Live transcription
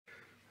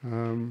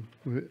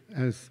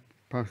As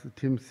Pastor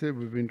Tim said,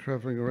 we've been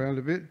travelling around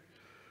a bit,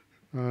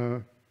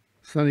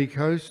 Sunny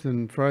Coast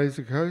and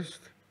Fraser Coast.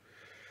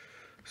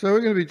 So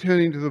we're going to be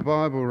turning to the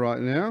Bible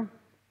right now,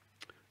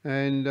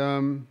 and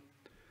I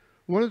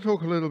want to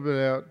talk a little bit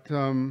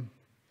about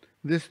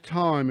this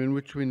time in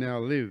which we now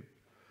live,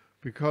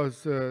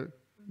 because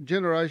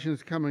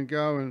generations come and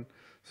go and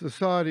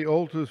society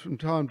alters from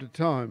time to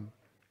time.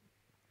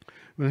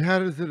 And how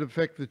does it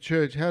affect the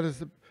church? How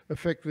does it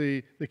affect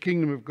the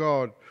kingdom of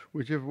God,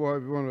 whichever way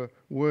we want to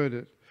word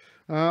it?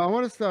 I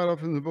want to start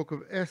off in the book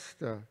of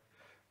Esther.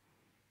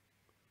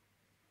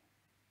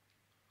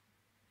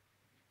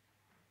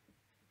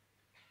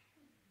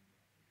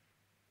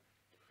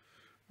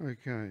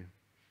 Okay.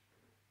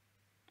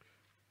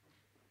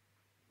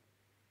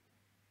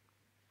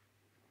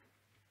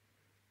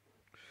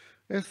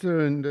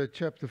 Esther in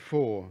chapter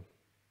 4.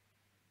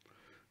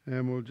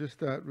 And we'll just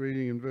start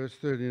reading in verse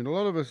 13. A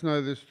lot of us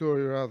know this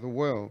story rather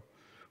well,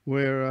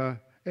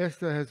 where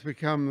Esther has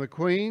become the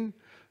queen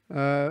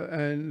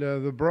and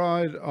the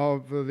bride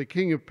of the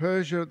king of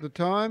Persia at the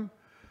time.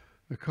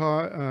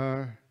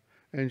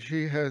 And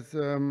she has...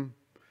 and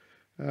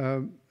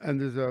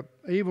there's an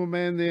evil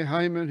man there,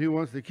 Haman, who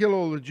wants to kill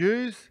all the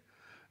Jews.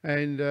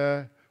 And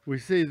we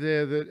see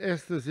there that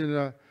Esther's in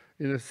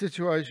a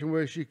situation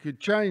where she could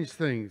change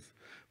things,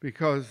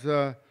 because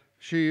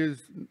she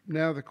is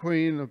now the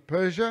queen of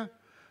Persia,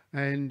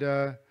 and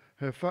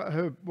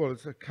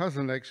it's a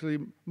cousin actually,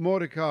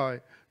 Mordecai,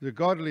 the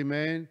godly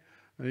man,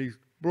 and he's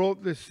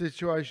brought this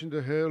situation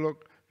to her.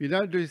 Look, if you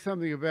don't do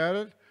something about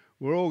it,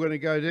 we're all going to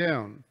go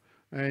down.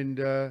 And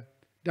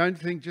don't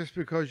think just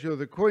because you're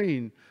the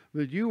queen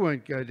that you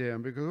won't go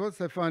down, because once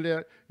they find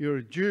out you're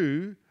a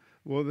Jew,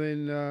 well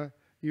then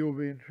you'll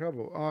be in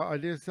trouble. I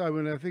dare say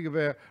when I think of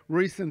our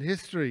recent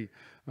history,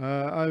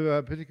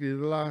 over particularly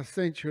the last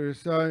century or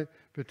so,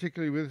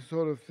 particularly with this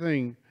sort of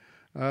thing,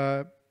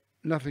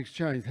 nothing's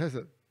changed, has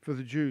it? For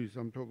the Jews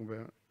I'm talking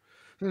about.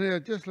 So now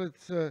just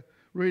let's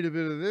read a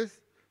bit of this.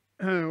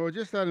 We'll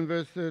just start in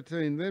verse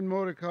 13. Then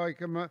Mordecai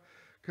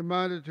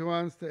commanded to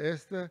answer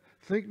Esther,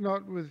 think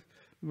not with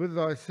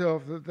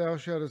thyself that thou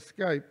shalt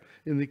escape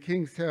in the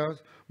king's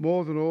house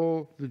more than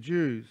all the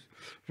Jews.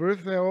 For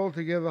if thou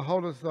altogether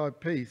holdest thy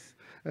peace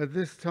at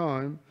this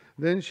time,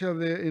 then shall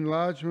their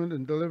enlargement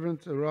and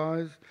deliverance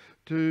arise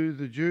to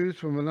the Jews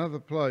from another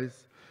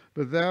place,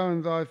 but thou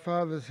and thy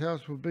father's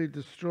house will be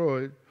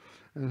destroyed.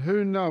 And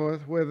who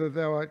knoweth whether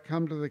thou art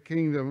come to the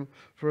kingdom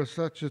for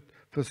such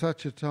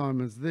a time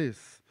as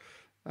this?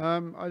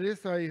 I dare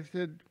say he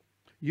said,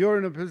 you're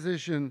in a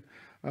position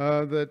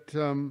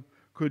that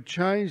could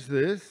change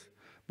this,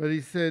 but he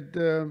said,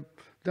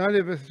 don't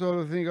ever sort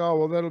of think, oh,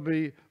 well,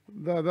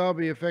 they'll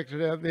be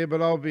affected out there,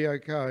 but I'll be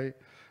okay.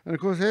 And of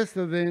course,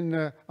 Esther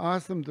then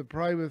asked them to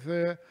pray with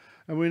her,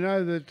 and we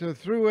know that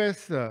through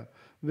Esther,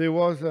 there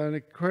was an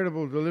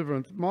incredible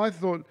deliverance. My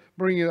thought,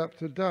 bringing it up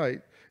to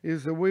date,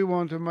 is that we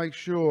want to make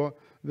sure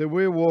that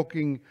we're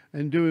walking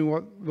and doing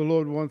what the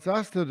Lord wants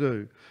us to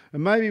do.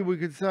 And maybe we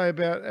could say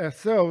about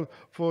ourselves,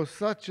 for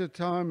such a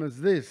time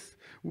as this,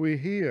 we're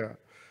here.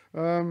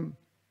 Our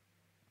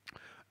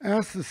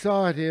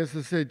society, as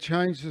I said,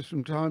 changes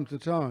from time to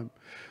time.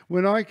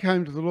 When I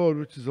came to the Lord,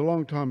 which is a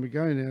long time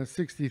ago now,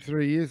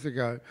 63 years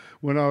ago,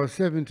 when I was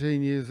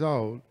 17 years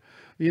old,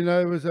 you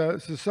know, it was a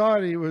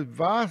society that was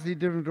vastly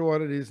different to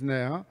what it is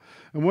now.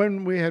 And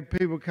when we had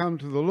people come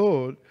to the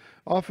Lord,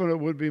 often it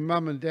would be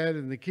mum and dad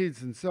and the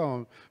kids and so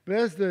on. But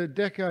as the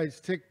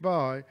decades ticked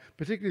by,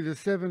 particularly the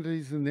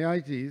 70s and the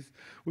 80s,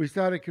 we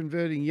started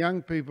converting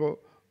young people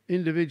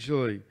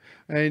individually.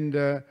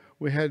 And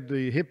we had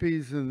the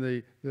hippies and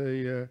the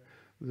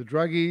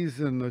druggies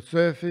and the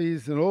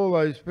surfies and all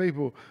those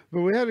people.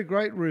 But we had a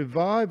great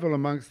revival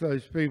amongst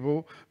those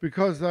people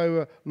because they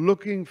were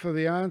looking for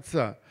the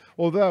answer.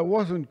 Although it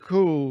wasn't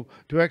cool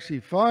to actually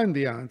find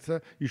the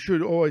answer, you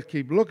should always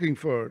keep looking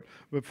for it.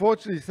 But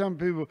fortunately, some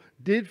people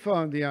did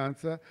find the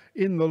answer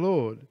in the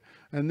Lord.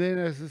 And then,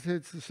 as I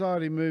said,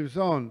 society moves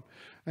on.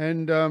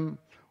 And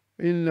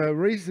in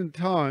recent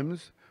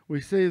times,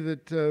 we see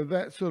that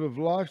that sort of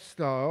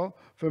lifestyle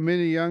for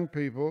many young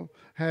people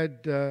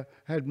had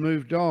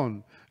moved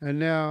on. And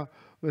now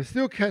they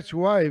still catch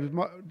waves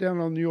down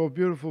on your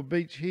beautiful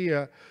beach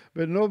here,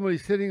 but normally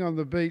sitting on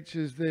the beach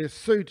is their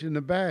suit in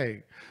the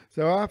bag.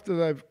 So after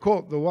they've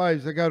caught the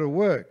waves, they go to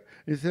work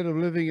instead of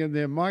living in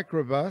their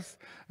microbus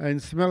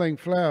and smelling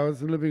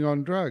flowers and living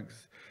on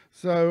drugs.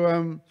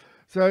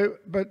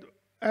 But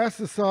our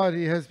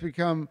society has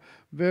become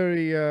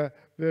very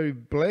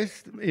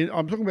blessed.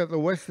 I'm talking about the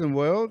Western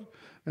world,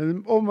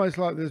 and almost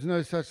like there's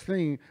no such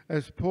thing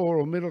as poor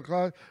or middle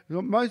class.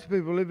 Most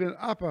people live in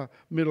upper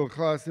middle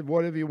class,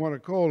 whatever you want to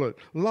call it.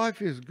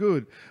 Life is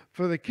good.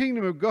 For the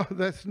kingdom of God,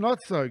 that's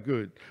not so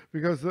good,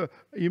 because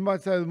you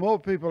might say the more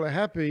people are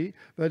happy,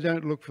 they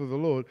don't look for the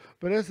Lord.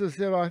 But as I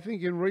said, I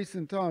think in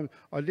recent times,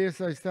 I dare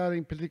say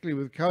starting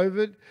particularly with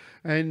COVID,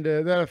 and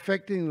that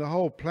affecting the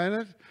whole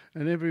planet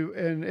and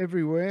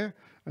everywhere.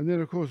 And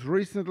then, of course,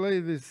 recently,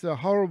 this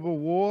horrible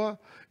war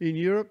in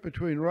Europe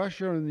between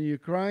Russia and the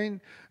Ukraine,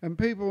 and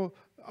people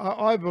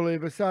I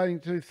believe, are starting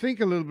to think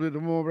a little bit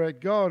more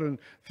about God and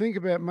think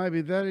about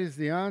maybe that is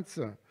the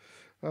answer.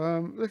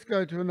 Let's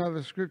go to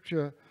another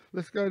scripture.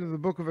 Let's go to the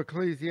book of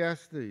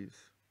Ecclesiastes.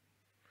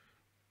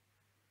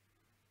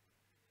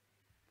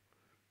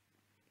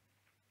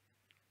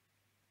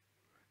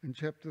 In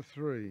chapter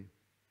 3.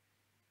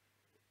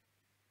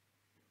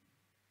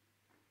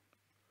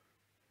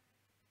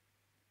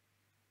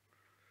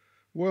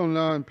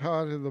 Well-known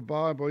part of the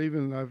Bible,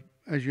 even though,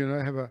 as you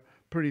know, have a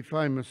pretty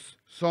famous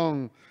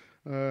song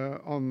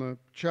on the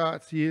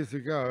charts years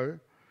ago.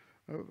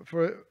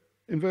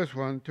 In verse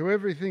 1, to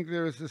everything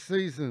there is a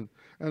season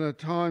and a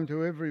time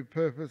to every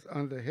purpose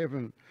under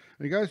heaven.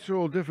 And it goes through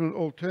all different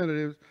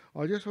alternatives.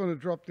 I just want to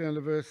drop down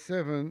to verse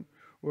 7,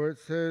 where it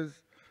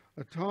says,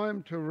 a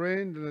time to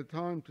rend and a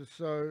time to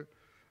sow,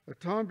 a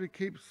time to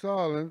keep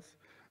silence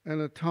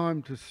and a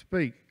time to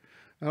speak.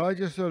 And I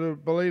just sort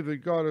of believe that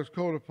God has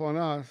called upon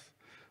us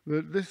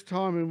that this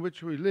time in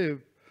which we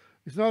live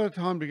is not a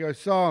time to go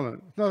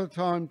silent. It's not a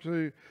time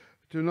to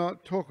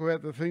not talk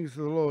about the things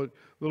of the Lord.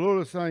 The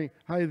Lord is saying,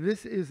 hey,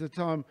 this is the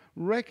time.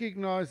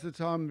 Recognize the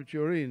time that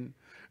you're in.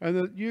 And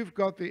that you've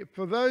got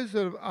for those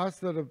of us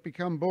that have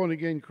become born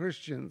again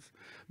Christians,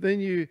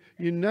 then you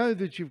know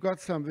that you've got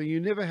something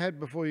you never had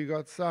before you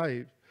got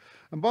saved.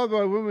 And by the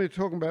way, when we're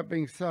talking about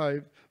being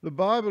saved, the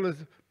Bible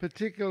is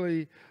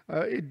particularly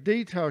in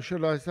detail,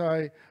 should I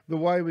say, the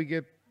way we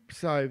get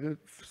saved. It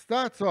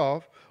starts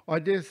off, I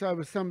dare say,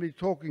 with somebody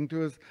talking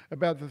to us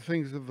about the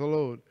things of the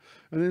Lord.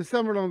 And then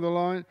somewhere along the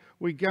line,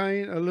 we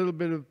gain a little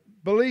bit of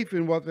belief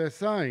in what they're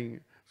saying.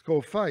 It's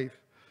called faith.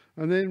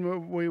 And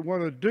then we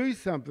want to do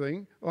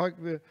something, like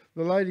the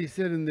lady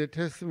said in their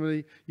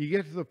testimony, you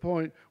get to the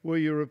point where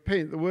you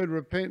repent. The word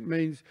repent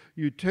means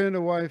you turn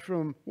away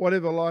from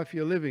whatever life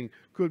you're living.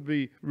 Could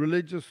be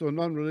religious or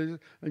non-religious,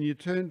 and you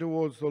turn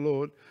towards the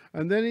Lord.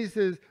 And then he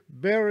says,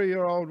 bury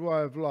your old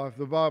way of life,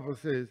 the Bible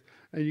says,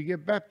 and you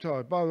get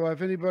baptized. By the way,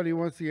 if anybody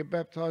wants to get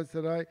baptized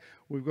today,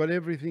 we've got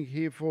everything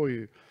here for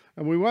you.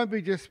 And we won't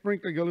be just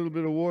sprinkling a little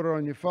bit of water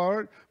on your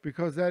forehead,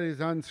 because that is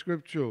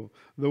unscriptural.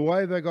 The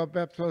way they got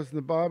baptized in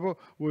the Bible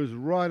was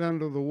right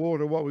under the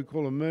water, what we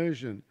call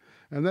immersion.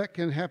 And that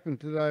can happen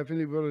today if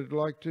anybody would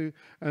like to.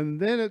 And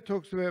then it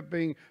talks about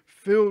being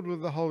filled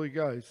with the Holy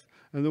Ghost.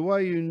 And the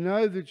way you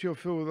know that you're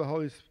filled with the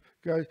Holy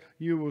Ghost,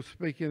 you will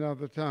speak in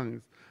other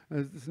tongues.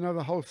 And it's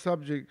another whole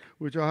subject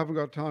which I haven't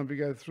got time to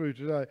go through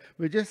today.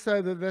 But just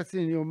so that that's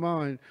in your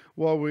mind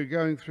while we're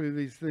going through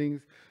these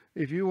things.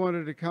 If you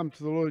wanted to come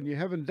to the Lord and you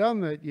haven't done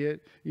that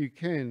yet, you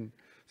can.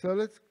 So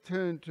let's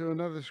turn to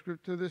another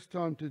scripture, this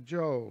time to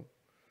Joel.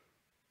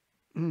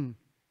 And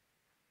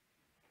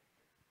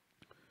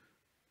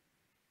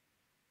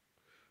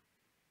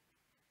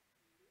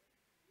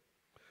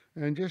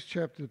just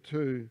chapter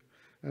 2.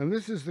 And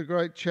this is the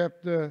great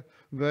chapter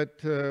that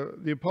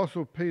the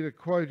Apostle Peter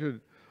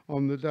quoted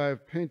on the day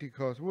of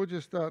Pentecost. We'll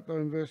just start though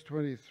in verse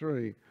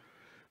 23.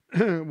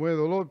 Where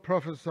the Lord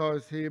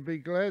prophesies here, be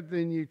glad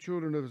then, ye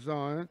children of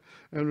Zion,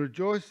 and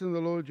rejoice in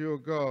the Lord your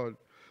God.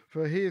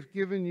 For he hath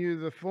given you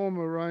the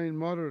former rain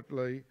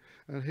moderately,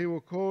 and he will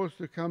cause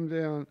to come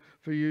down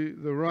for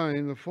you the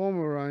rain, the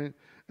former rain,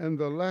 and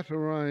the latter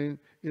rain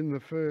in the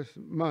first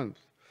month.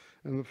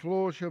 And the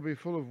floor shall be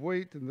full of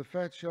wheat, and the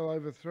fat shall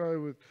overflow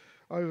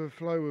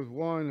with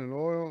wine and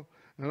oil.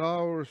 And I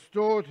will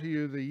restore to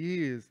you the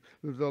years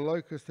that the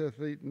locust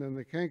hath eaten, and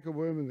the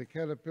cankerworm, and the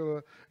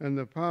caterpillar, and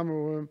the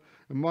palmer worm,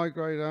 and my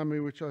great army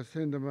which I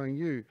send among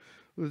you.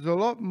 There's a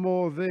lot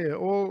more there.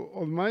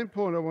 The main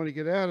point I want to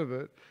get out of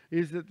it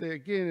is that,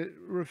 again, it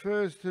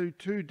refers to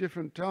two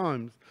different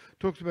times. It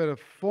talks about a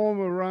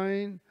former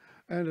rain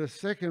and a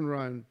second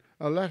rain,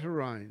 a latter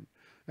rain.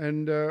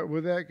 And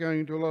without going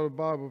into a lot of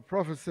Bible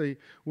prophecy,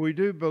 we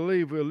do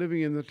believe we're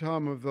living in the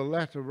time of the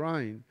latter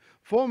rain.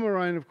 Former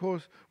rain, of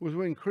course, was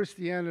when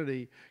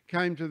Christianity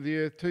came to the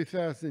earth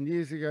 2,000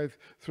 years ago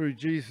through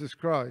Jesus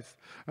Christ.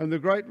 And the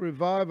great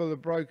revival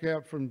that broke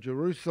out from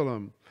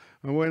Jerusalem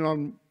and went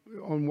on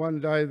one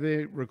day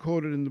there,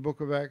 recorded in the book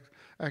of Acts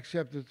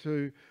chapter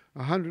 2,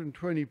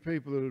 120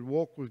 people that had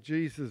walked with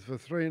Jesus for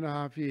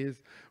 3.5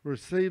 years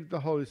received the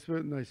Holy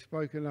Spirit, and they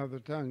spoke in other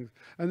tongues.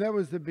 And that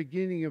was the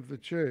beginning of the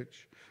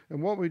church.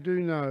 And what we do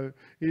know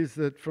is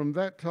that from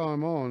that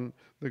time on,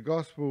 the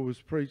gospel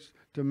was preached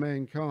to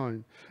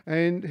mankind.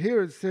 And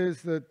here it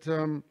says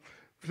that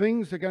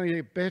things are going to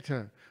get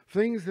better.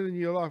 Things that in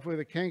your life where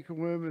the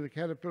cankerworm and the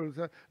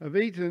caterpillar have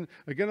eaten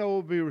are going to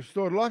all be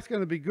restored. Life's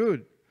going to be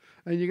good.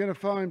 And you're going to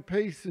find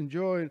peace and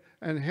joy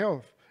and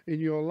health in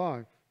your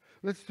life.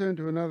 Let's turn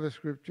to another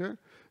scripture,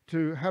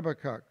 to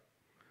Habakkuk.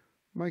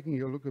 Making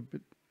you look a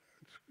bit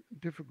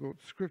difficult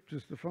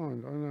scriptures to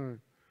find, I know.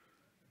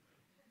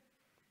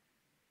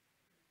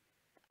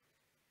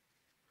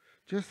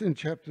 Just in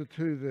chapter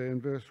 2 there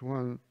in verse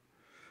 1.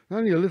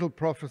 Only a little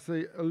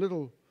prophecy, a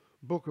little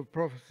book of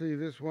prophecy,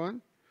 this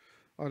one.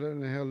 I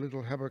don't know how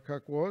little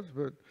Habakkuk was,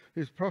 but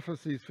his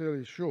prophecy is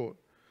fairly short.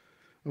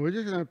 And we're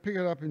just going to pick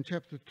it up in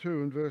chapter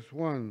 2 and verse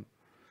 1.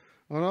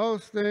 And I will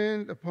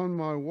stand upon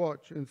my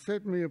watch and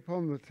set me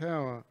upon the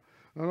tower,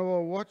 and I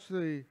will watch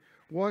thee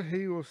what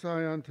he will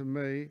say unto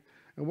me,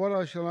 and what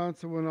I shall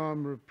answer when I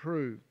am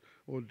reproved,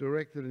 or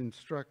directed,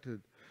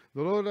 instructed.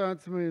 The Lord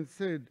answered me and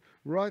said,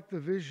 write the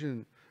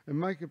vision, and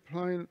make it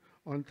plain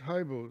on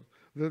tables,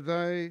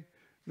 that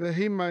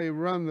he may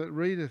run that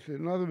readeth it.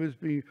 In other words,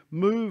 be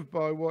moved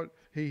by what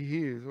he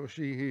hears or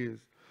she hears.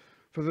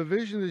 For the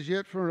vision is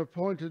yet for an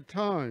appointed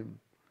time,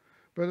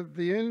 but at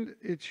the end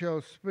it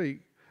shall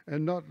speak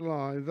and not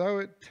lie. Though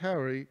it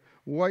tarry,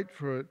 wait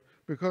for it,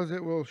 because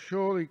it will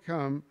surely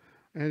come,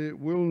 and it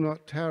will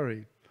not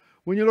tarry.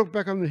 When you look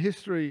back on the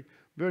history,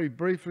 very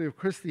briefly, of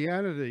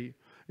Christianity,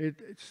 it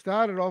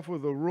started off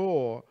with a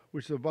roar,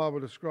 which the Bible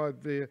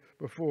described there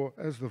before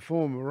as the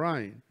form of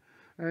rain.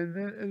 And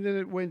then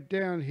it went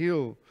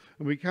downhill,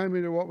 and we came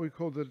into what we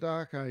call the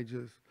Dark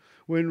Ages,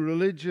 when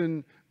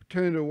religion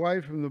turned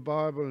away from the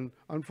Bible, and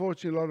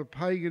unfortunately a lot of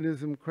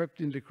paganism crept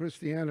into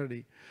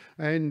Christianity.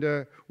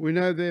 And we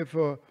know there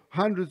for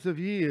hundreds of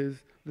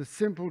years the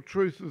simple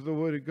truth of the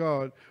Word of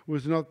God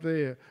was not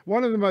there.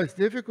 One of the most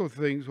difficult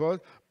things was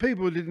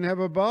people didn't have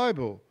a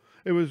Bible.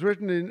 It was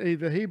written in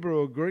either Hebrew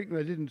or Greek, and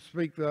they didn't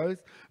speak those.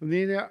 And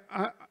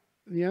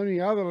the only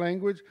other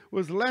language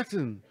was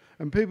Latin,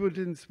 and people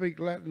didn't speak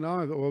Latin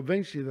either, or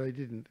eventually they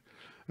didn't.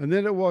 And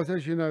then it was,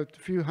 as you know, a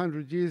few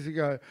hundred years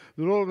ago,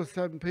 that all of a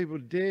sudden people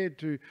dared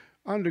to,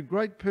 under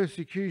great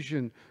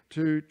persecution,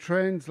 to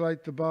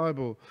translate the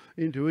Bible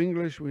into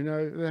English. We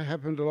know that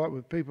happened a lot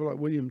with people like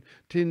William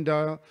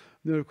Tyndale.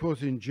 Then, of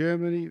course, in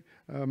Germany,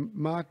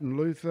 Martin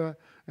Luther,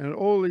 and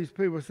all these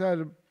people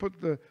started to put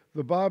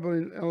the Bible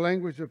in a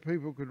language that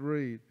people could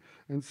read.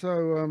 And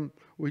so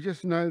we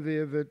just know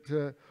there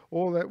that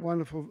all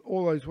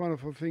those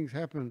wonderful things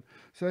happened.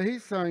 So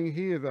he's saying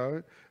here,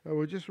 though,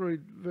 we'll just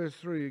read verse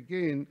 3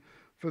 again.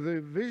 For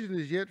the vision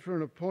is yet for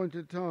an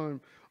appointed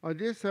time. I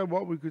dare say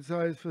what we could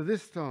say is for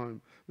this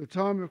time, the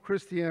time of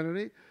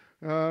Christianity,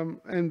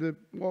 and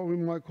what we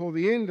might call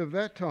the end of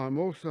that time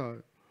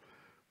also.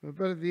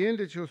 But at the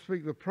end it shall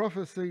speak, the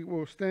prophecy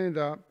will stand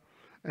up,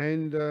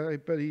 and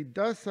but he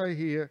does say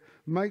here,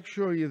 make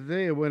sure you're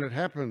there when it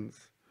happens.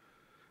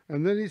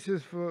 And then he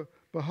says, for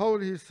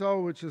behold, his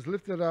soul which is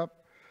lifted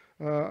up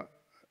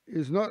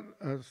is not,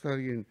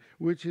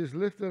 which is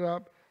lifted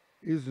up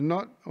is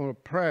not, or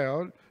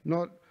proud,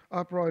 not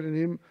upright in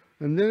him.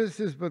 And then it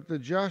says, but the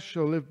just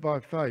shall live by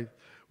faith,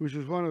 which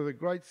is one of the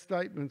great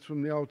statements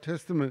from the Old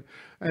Testament,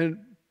 and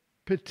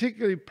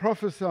particularly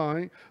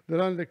prophesying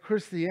that under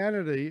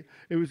Christianity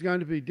it was going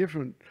to be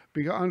different.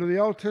 Because under the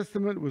Old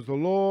Testament was the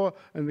law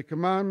and the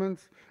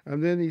commandments,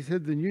 and then he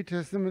said the New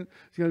Testament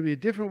is going to be a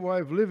different way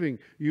of living.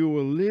 You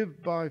will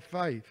live by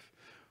faith.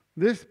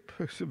 This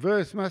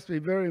verse must be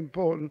very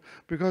important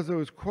because it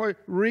was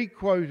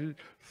re-quoted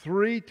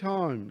 3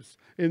 times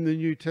in the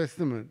New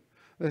Testament.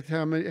 That's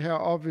how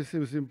obvious it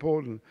was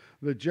important.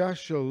 The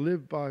just shall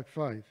live by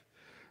faith.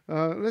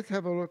 Let's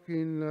have a look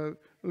in,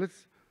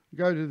 let's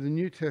go to the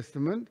New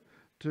Testament,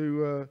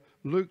 to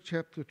Luke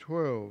chapter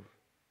 12.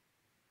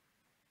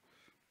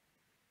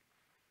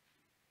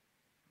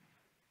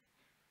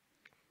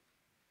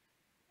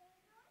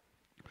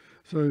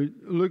 So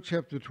Luke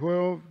chapter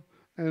 12,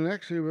 and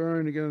actually we're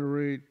only going to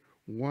read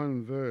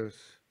one verse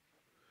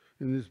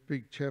in this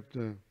big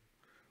chapter.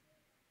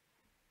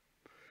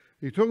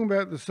 He's talking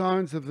about the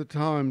signs of the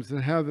times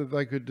and how that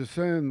they could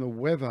discern the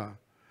weather.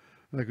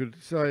 They could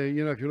say,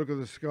 you know, if you look at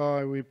the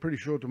sky, we're pretty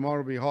sure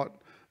tomorrow will be hot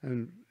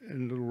and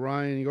it'll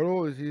rain. You got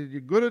all this. You're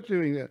good at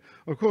doing that.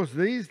 Of course,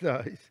 these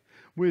days,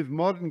 with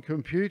modern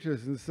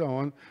computers and so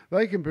on,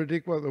 they can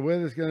predict what the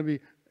weather's going to be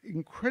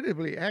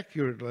incredibly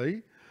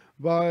accurately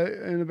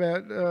in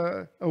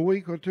about a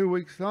week or 2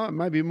 weeks' time,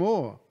 maybe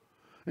more.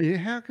 And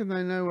how can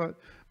they know what?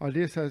 I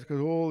dare say it's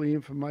because all the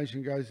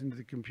information goes into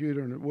the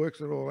computer and it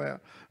works it all out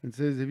and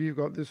says, if you've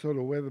got this sort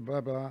of weather, blah,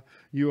 blah,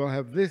 you will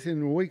have this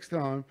in a week's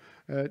time.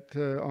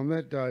 On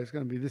that day, it's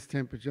going to be this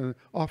temperature,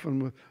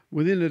 often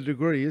within a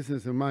degree. Isn't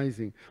it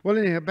amazing? Well,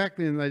 anyhow, back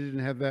then they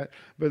didn't have that,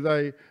 but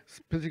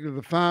particularly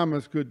the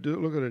farmers, could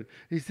look at it.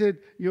 He said,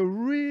 you're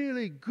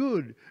really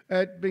good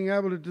at being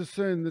able to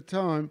discern the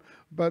time.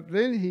 But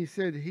then he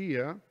said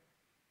here,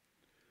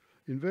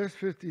 in verse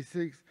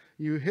 56,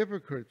 you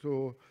hypocrites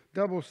or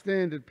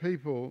double-standard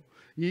people,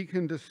 ye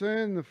can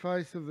discern the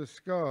face of the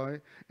sky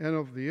and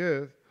of the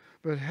earth,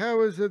 but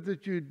how is it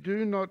that you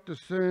do not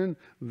discern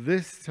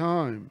this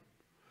time?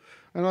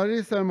 And I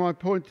dare say my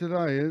point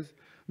today is,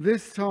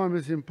 this time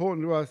is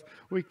important to us.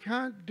 We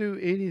can't do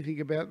anything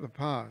about the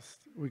past.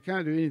 We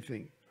can't do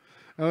anything.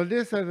 And I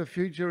dare say the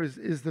future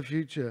is the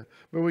future,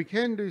 but we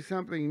can do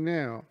something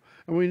now.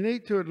 And we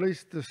need to at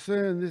least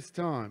discern this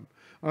time.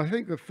 I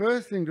think the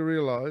first thing to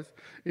realise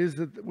is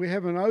that we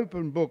have an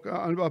open book,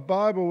 a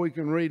Bible we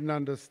can read and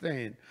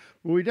understand.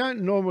 We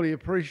don't normally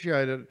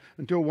appreciate it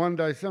until one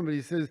day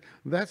somebody says,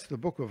 that's the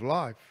book of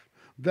life.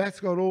 That's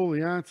got all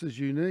the answers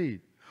you need.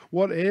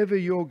 Whatever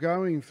you're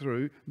going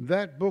through,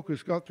 that book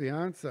has got the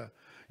answer.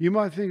 You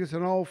might think it's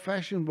an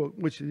old-fashioned book,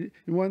 which in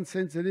one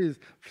sense it is,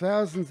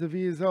 thousands of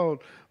years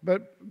old.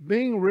 But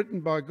being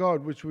written by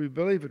God, which we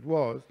believe it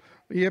was,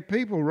 yeah,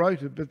 people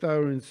wrote it, but they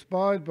were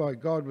inspired by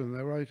God when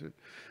they wrote it.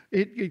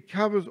 It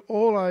covers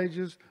all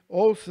ages,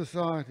 all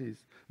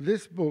societies.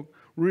 This book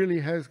really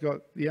has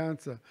got the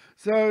answer.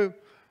 So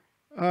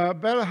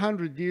about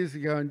 100 years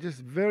ago, and just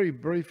very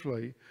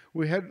briefly,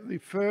 we had the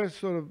first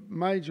sort of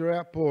major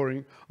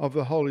outpouring of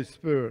the Holy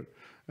Spirit.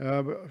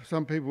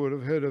 Some people would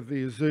have heard of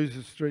the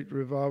Azusa Street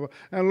Revival,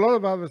 and a lot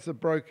of others that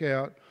broke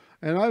out.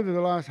 And over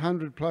the last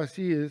 100 plus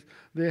years,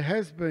 there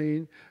has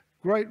been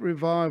great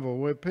revival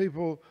where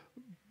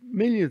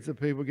millions of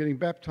people getting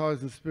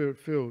baptized and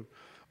Spirit-filled.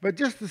 But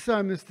just the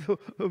same, there's still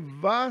the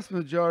vast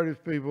majority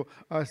of people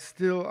are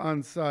still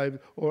unsaved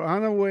or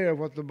unaware of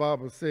what the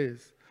Bible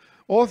says.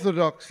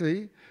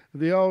 Orthodoxy,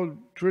 the old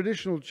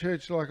traditional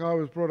church like I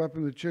was brought up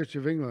in the Church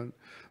of England,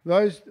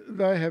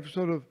 they have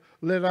sort of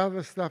let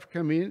other stuff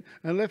come in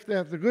and left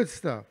out the good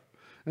stuff.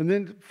 And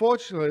then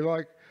fortunately,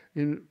 like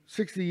in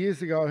 60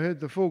 years ago, I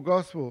heard the full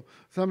gospel.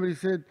 Somebody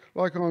said,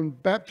 like on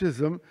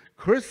baptism,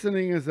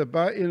 christening as a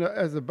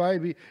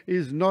baby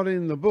is not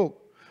in the book.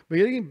 But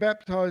getting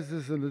baptized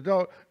as an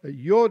adult,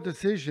 your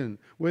decision,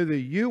 whether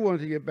you want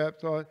to get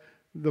baptized,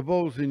 the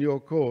ball's in your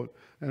court.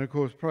 And of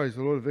course, praise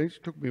the Lord, eventually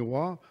it took me a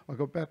while. I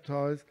got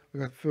baptized, I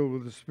got filled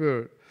with the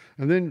Spirit.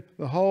 And then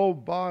the whole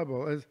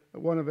Bible, as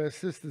one of our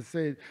sisters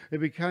said, it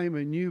became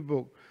a new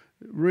book.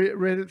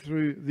 Read it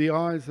through the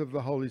eyes of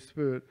the Holy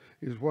Spirit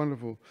is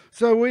wonderful.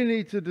 So we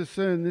need to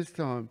discern this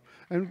time.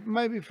 And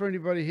maybe for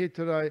anybody here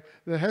today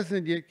that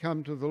hasn't yet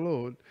come to the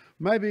Lord,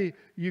 maybe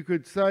you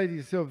could say to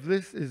yourself,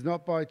 this is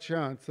not by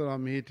chance that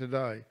I'm here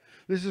today.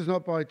 This is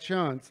not by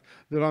chance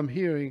that I'm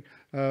hearing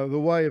the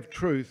way of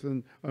truth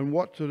and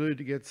what to do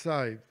to get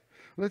saved.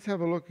 Let's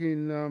have a look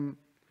in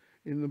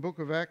the book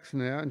of Acts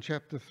now, in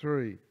chapter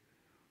 3.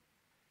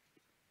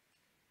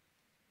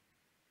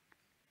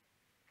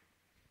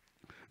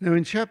 Now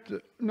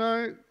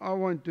no, I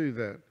won't do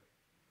that.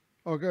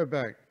 I'll go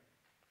back.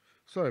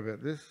 Sorry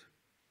about this.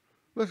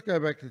 Let's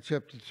go back to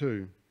chapter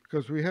 2,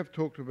 because we have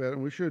talked about it,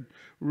 and we should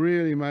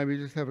really maybe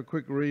just have a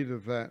quick read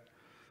of that.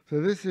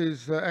 So this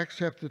is Acts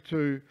chapter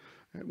 2,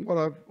 what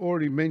I've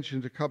already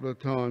mentioned a couple of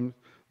times,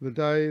 the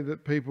day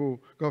that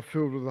people got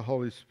filled with the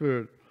Holy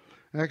Spirit.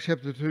 Acts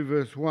chapter 2,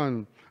 verse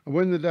 1. And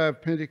when the day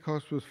of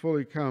Pentecost was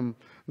fully come,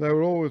 they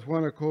were all with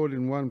one accord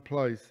in one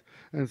place.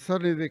 And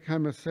suddenly there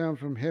came a sound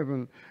from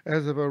heaven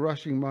as of a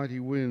rushing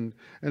mighty wind,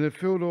 and it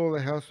filled all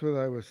the house where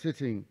they were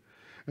sitting.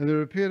 And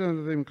there appeared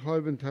unto them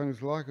cloven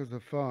tongues like as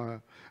of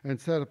fire,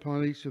 and sat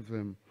upon each of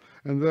them.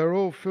 And they were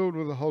all filled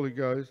with the Holy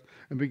Ghost,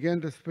 and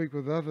began to speak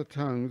with other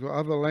tongues or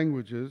other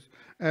languages,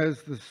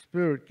 as the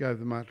Spirit gave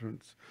them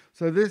utterance.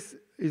 So this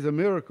is a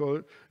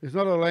miracle. It's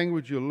not a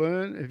language you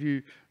learn.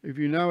 If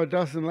you know a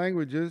dozen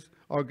languages,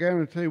 I'll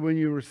guarantee when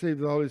you receive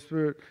the Holy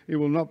Spirit, it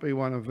will not be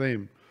one of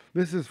them.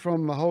 This is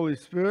from the Holy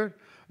Spirit,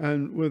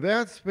 and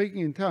without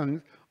speaking in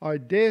tongues, I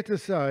dare to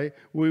say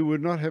we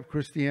would not have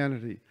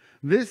Christianity.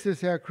 This is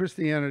how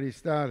Christianity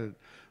started.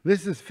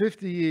 This is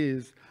 50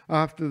 years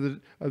after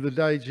the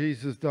day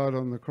Jesus died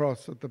on the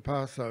cross at the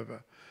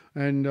Passover.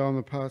 And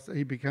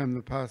he became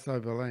the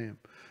Passover lamb.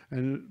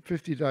 And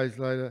 50 days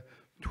later,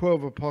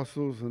 12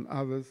 apostles and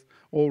others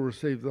all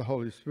received the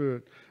Holy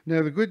Spirit.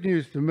 Now, the good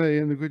news to me,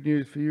 and the good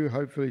news for you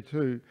hopefully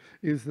too,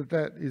 is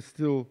that is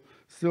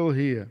still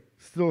here,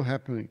 still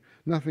happening.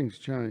 Nothing's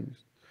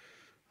changed.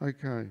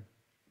 Okay.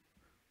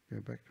 Go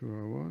back to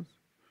where I was.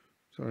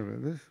 Sorry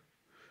about this.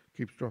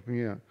 Keeps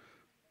dropping out.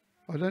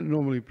 I don't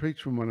normally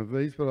preach from one of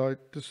these, but I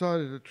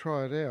decided to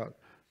try it out.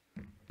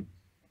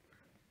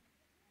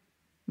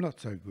 Not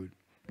so good.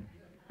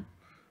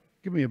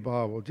 Give me a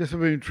Bible. Just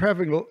I've been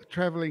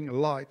travelling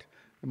light,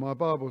 and my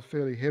Bible's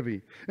fairly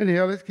heavy.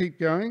 Anyhow, let's keep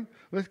going.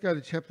 Let's go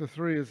to chapter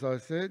 3, as I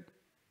said.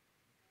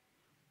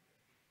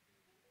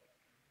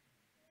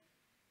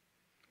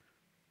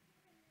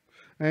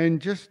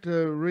 And just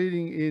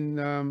reading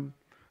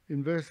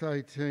in verse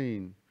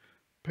 18,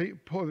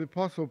 the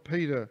Apostle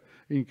Peter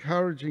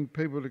encouraging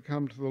people to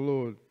come to the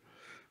Lord.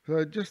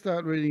 So just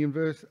start reading in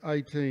verse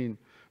 18.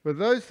 But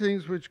those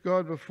things which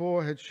God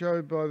before had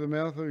showed by the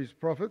mouth of his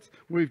prophets,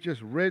 we've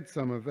just read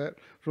some of that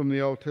from the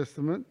Old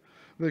Testament,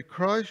 that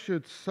Christ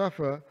should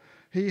suffer,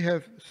 he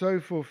hath so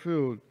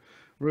fulfilled.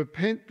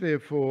 Repent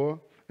therefore,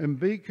 and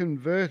be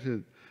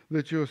converted,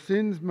 that your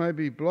sins may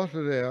be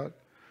blotted out,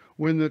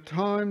 when the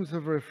times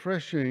of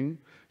refreshing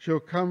shall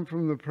come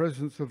from the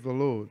presence of the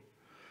Lord.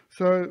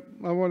 So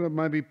I want to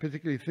maybe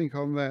particularly think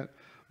on that,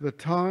 the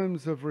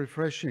times of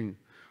refreshing.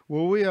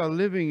 Well, we are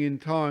living in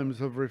times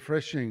of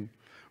refreshing.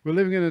 We're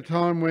living in a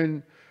time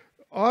when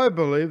I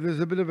believe there's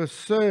a bit of a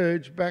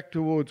surge back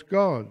towards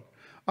God.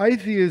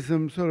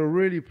 Atheism sort of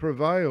really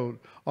prevailed,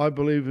 I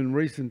believe, in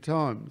recent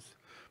times.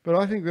 But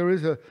I think there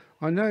is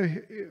I know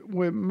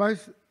where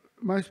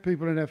most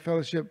people in our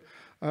fellowship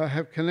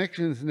have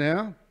connections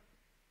now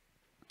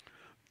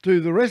to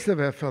the rest of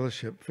our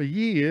fellowship. For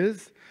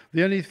years,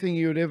 the only thing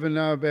you would ever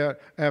know about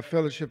our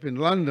fellowship in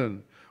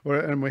London,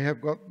 and we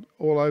have got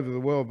all over the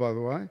world, by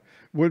the way,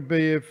 would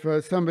be if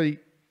somebody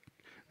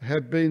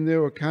had been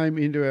there or came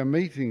into our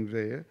meeting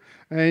there,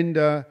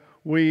 and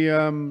we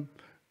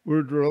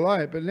would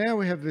relate. But now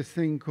we have this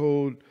thing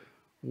called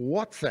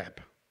WhatsApp.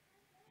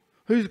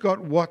 Who's got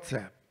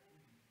WhatsApp?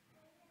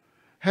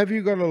 Have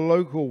you got a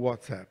local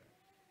WhatsApp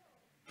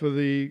for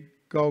the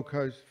Gold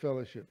Coast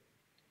Fellowship?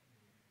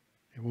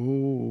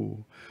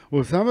 Ooh.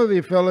 Well, some of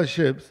the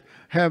fellowships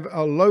have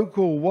a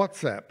local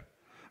WhatsApp,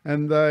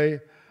 and I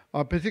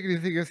particularly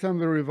think of some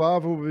of the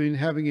revival we've been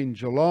having in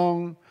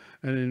Geelong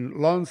and in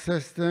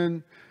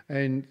Launceston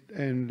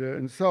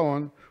and so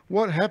on.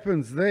 What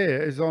happens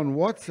there is on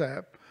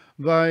WhatsApp,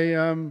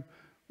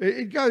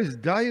 it goes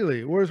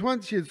daily, whereas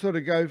once you'd sort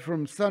of go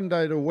from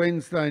Sunday to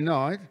Wednesday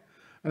night,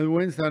 and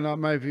Wednesday night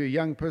maybe a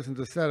young person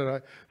to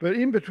Saturday, but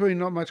in between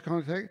not much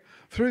contact.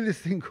 Through this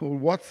thing called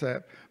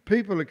WhatsApp,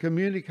 people are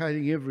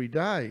communicating every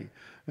day,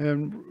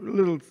 and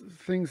little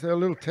things,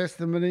 little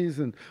testimonies,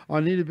 and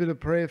I need a bit of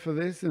prayer for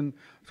this, and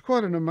it's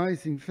quite an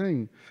amazing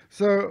thing.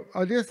 So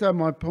I guess that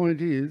my point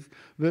is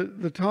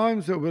that the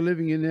times that we're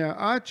living in now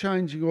are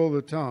changing all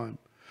the time.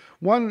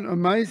 One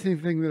amazing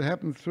thing that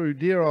happened through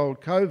dear old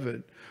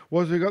COVID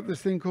was we got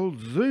this thing called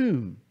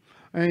Zoom.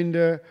 And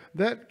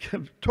that,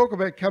 talk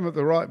about come at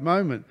the right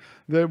moment,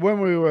 that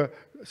when we were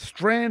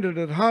stranded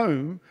at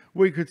home,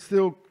 we could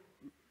still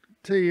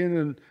tee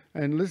in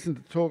and listen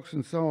to talks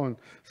and so on.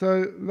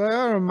 So they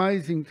are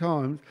amazing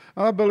times.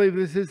 I believe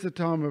this is the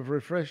time of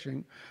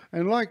refreshing.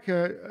 And like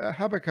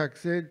Habakkuk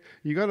said,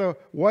 you got to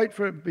wait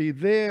for it to be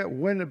there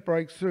when it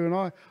breaks through.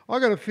 And I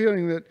got a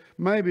feeling that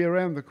maybe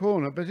around the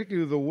corner,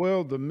 particularly with the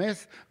world, the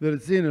mess that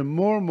it's in, and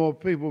more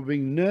people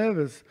being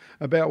nervous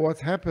about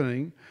what's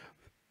happening,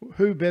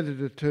 who better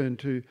to turn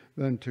to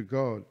than to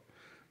God?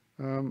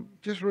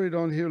 Just read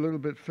on here a little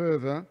bit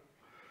further.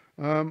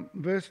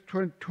 Verse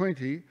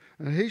 20,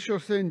 and he shall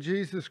send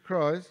Jesus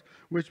Christ,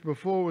 which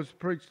before was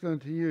preached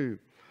unto you.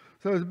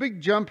 So there's a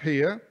big jump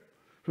here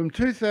from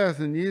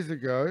 2,000 years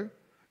ago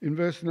in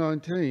verse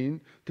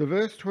 19 to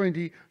verse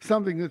 20,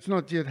 something that's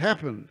not yet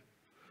happened.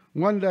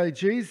 One day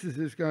Jesus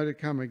is going to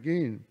come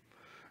again.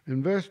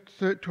 In verse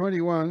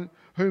 21,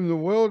 whom the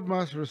world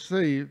must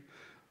receive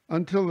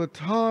until the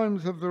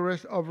times of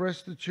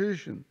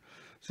restitution.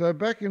 So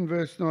back in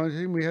verse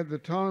 19, we had the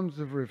times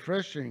of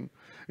refreshing.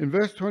 In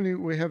verse 20,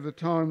 we have the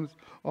times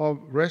of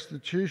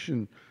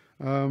restitution,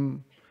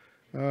 when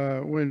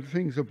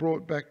things are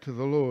brought back to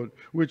the Lord,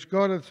 which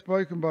God hath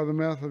spoken by the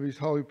mouth of his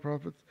holy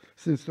prophets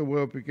since the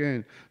world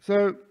began.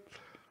 So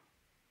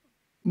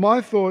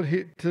my thought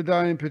here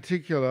today in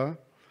particular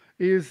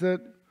is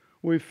that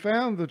we've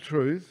found the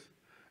truth,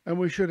 and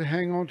we should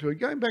hang on to it.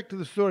 Going back to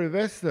the story of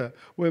Esther,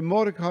 where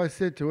Mordecai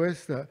said to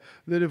Esther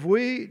that if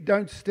we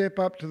don't step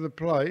up to the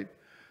plate,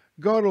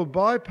 God will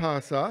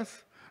bypass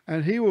us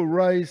and he will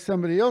raise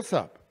somebody else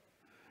up.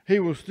 He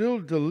will still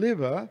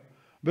deliver,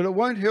 but it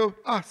won't help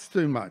us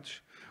too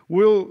much.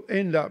 We'll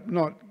end up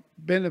not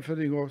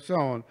benefiting or so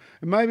on.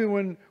 And maybe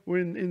when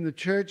in the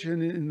church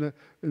and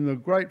in the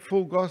great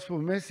full gospel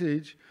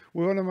message,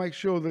 we want to make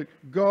sure that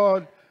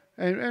God,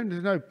 and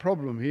there's no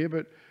problem here,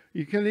 but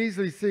you can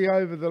easily see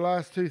over the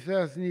last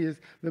 2,000 years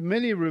that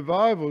many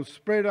revivals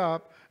spread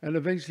up and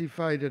eventually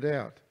faded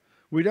out.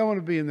 We don't want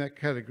to be in that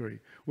category.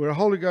 We're a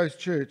Holy Ghost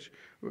church.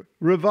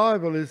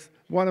 Revival is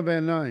one of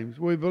our names.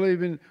 We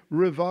believe in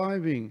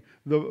reviving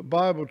the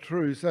Bible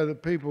truth so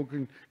that people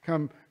can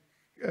come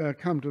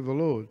to the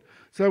Lord.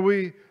 So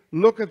we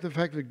look at the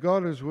fact that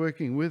God is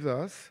working with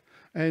us,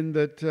 and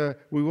that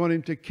we want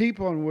him to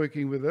keep on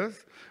working with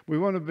us. We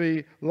want to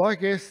be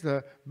like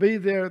Esther, be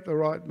there at the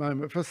right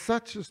moment. For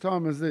such a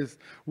time as this,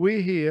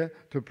 we're here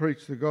to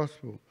preach the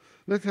gospel.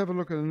 Let's have a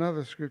look at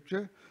another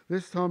scripture,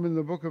 this time in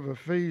the book of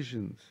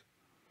Ephesians.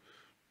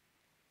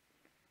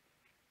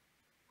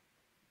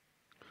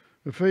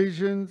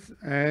 Ephesians,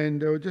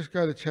 and we'll just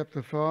go to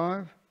chapter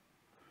 5,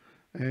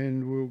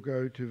 and we'll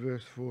go to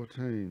verse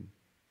 14.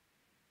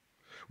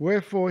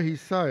 Wherefore he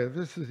saith,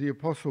 this is the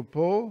Apostle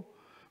Paul,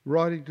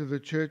 writing to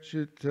the church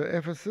at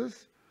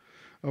Ephesus,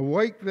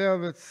 awake thou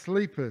that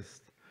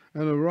sleepest,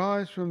 and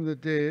arise from the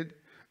dead,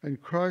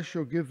 and Christ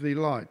shall give thee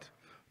light.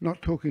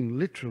 Not talking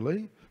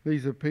literally.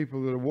 These are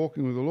people that are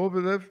walking with the Lord,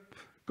 but they've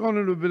gone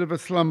into a bit of a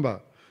slumber,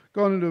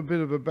 gone into a bit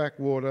of a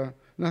backwater,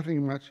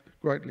 nothing much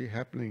greatly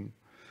happening.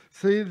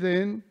 See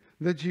then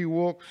that ye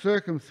walk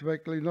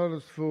circumspectly, not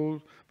as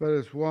fools, but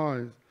as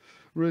wise,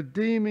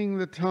 redeeming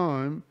the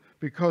time,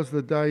 because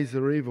the days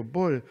are evil.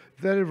 Boy,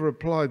 if that ever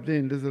applied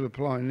then, does it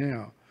apply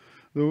now?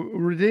 The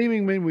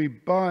redeeming means we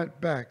buy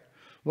it back.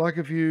 Like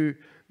if you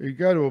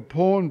go to a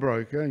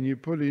pawnbroker and you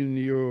put in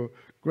your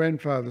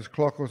grandfather's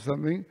clock or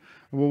something,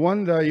 well,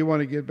 one day you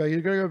want to get back,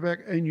 you've got to go back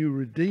and you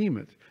redeem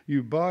it.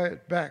 You buy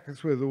it back.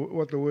 That's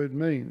what the word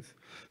means.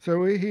 So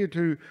we're here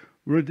to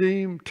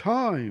redeem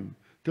time,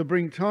 to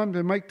bring time,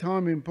 to make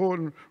time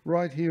important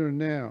right here and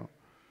now.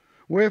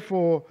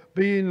 Wherefore,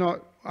 be ye not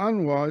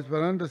unwise,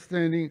 but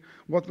understanding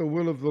what the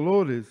will of the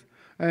Lord is.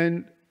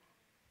 And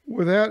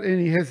without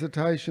any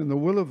hesitation, the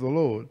will of the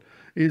Lord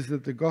is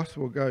that the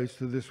gospel goes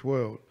to this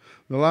world.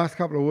 The last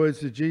couple of words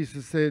that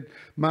Jesus said,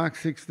 Mark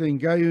 16,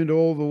 go into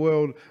all the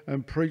world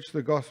and preach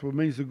the gospel. It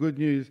means the good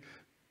news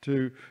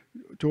to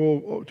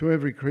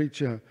every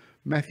creature.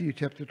 Matthew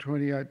chapter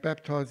 28,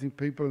 baptizing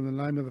people in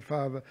the name of the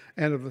Father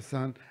and of the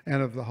Son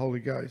and of the Holy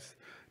Ghost.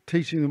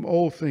 teaching them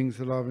all things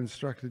that I've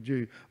instructed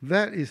you.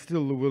 That is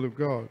still the will of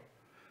God.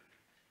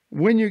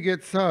 When you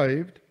get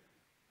saved,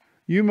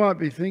 you might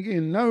be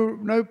thinking,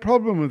 no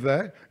problem with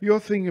that. You're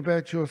thinking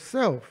about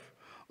yourself.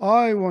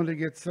 I want to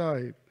get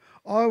saved.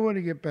 I want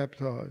to get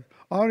baptized.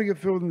 I want to get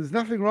filled, and there's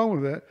nothing wrong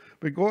with that.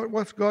 But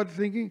what's God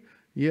thinking?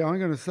 Yeah, I'm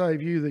going to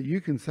save you that you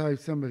can save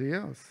somebody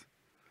else.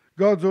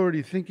 God's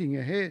already thinking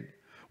ahead.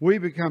 We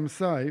become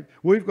saved.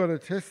 We've got a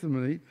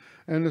testimony,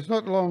 and it's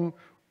not long,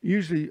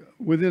 usually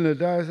within a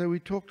day, so we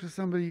talk to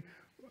somebody,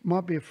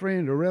 might be a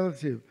friend, a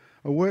relative,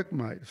 a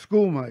workmate, a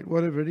schoolmate,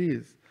 whatever it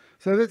is.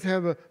 So that's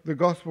how the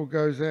gospel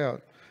goes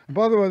out. And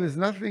by the way, there's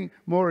nothing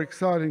more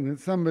exciting than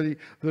somebody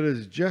that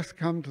has just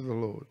come to the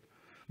Lord.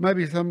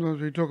 Maybe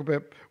sometimes we talk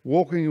about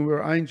walking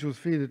where angels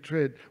fear to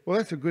tread. Well,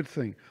 that's a good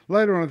thing.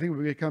 Later on, I think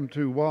we become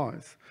too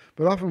wise.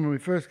 But often when we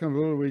first come to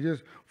the Lord, we're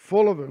just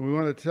full of it, and we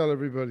want to tell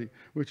everybody,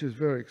 which is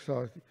very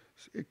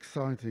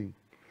exciting.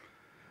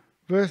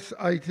 Verse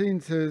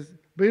 18 says,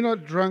 "Be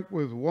not drunk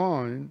with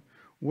wine,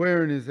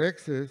 wherein is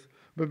excess,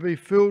 but be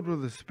filled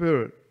with the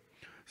Spirit."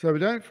 So we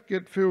don't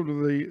get filled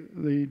with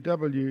the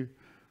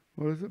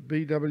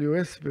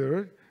BWS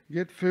Spirit.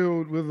 Get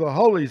filled with the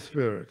Holy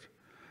Spirit.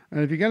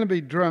 And if you're going to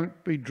be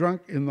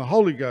drunk in the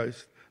Holy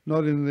Ghost,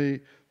 not in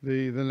the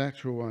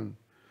natural one.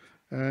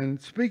 And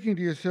speaking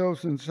to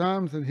yourselves in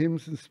psalms and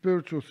hymns and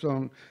spiritual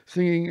song,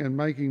 singing and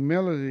making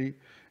melody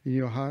in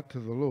your heart to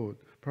the Lord.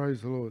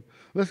 Praise the Lord.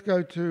 Let's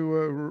go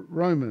to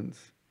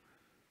Romans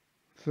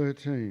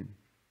 13.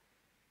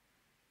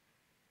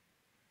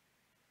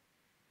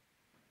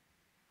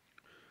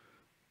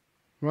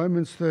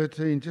 Romans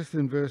 13, just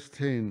in verse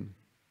 10.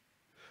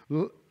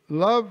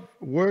 Love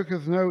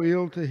worketh no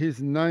ill to his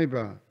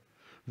neighbour.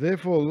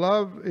 Therefore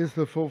love is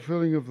the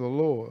fulfilling of the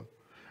law.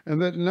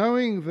 And that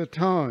knowing the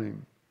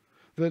time,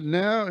 that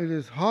now it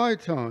is high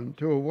time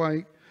to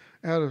awake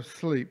out of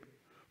sleep.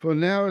 For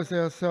now is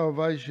our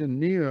salvation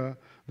nearer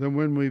than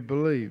when we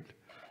believed.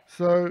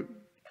 So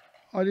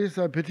I just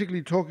say,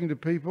 particularly talking to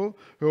people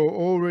who are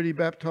already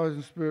baptised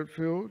and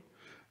Spirit-filled,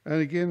 and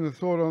again, the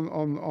thought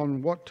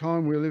on what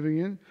time we're living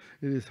in,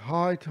 it is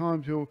high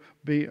time to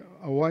be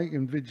awake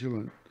and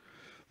vigilant.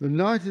 The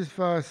night is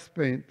fast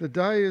spent, the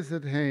day is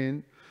at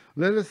hand.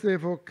 Let us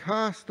therefore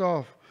cast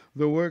off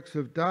the works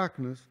of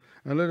darkness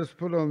and let us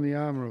put on the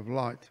armour of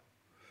light.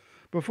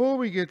 Before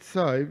we get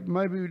saved,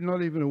 maybe we're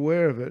not even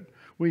aware of it,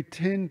 we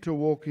tend to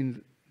walk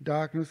in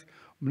darkness.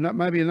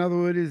 Maybe another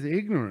word is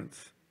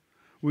ignorance.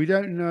 We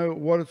don't know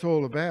what it's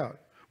all about.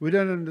 We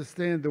don't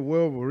understand the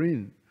world we're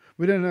in.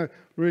 We don't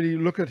really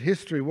look at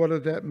history. What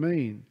did that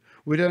mean?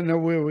 We don't know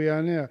where we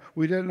are now.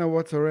 We don't know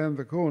what's around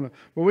the corner.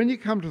 But when you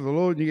come to the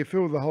Lord and you get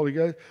filled with the Holy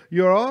Ghost,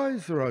 your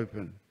eyes are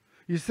open.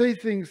 You see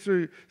things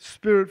through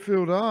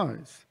Spirit-filled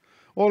eyes.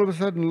 All of a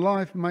sudden,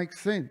 life makes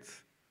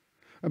sense.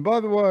 And by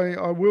the way,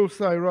 I will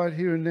say right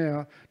here and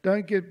now,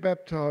 don't get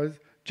baptized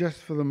just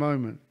for the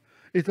moment.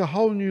 It's a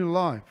whole new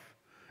life.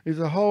 It's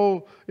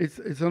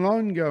an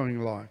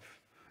ongoing life.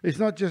 It's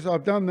not just,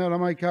 I've done that,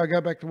 I'm okay, I'll go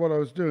back to what I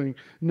was doing.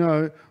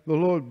 No, the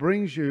Lord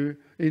brings you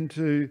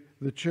into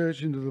the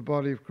church, into the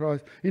body of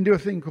Christ, into a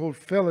thing called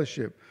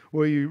fellowship,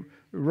 where you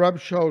rub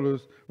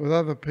shoulders with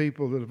other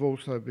people that have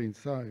also been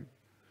saved.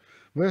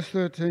 Verse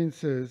 13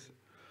 says,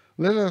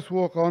 "Let us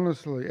walk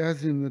honestly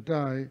as in the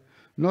day,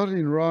 not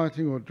in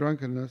rioting or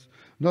drunkenness,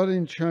 not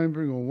in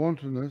chambering or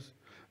wantonness,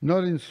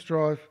 not in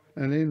strife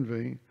and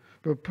envying,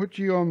 but put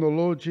ye on the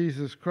Lord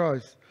Jesus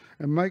Christ,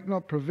 and make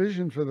not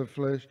provision for the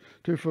flesh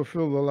to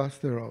fulfill the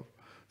lust thereof."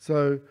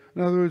 So,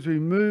 in other words, we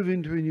move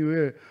into a new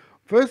area.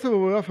 First of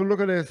all, we often look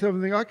at ourselves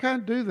and think, I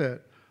can't do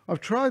that. I've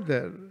tried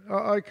that.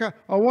 I can't.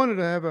 I wanted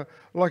to have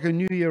a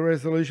New Year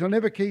resolution. I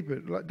never keep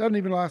it. It doesn't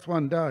even last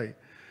one day.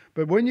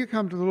 But when you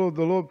come to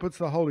the Lord puts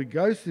the Holy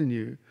Ghost in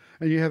you,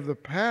 and you have the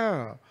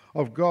power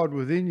of God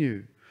within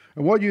you.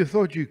 And what you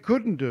thought you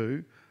couldn't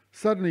do,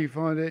 suddenly you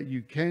find out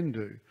you can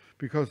do,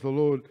 because the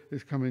Lord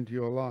has come into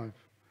your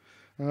life.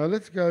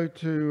 Let's go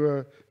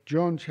to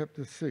John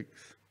chapter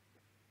 6.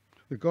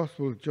 The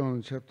Gospel of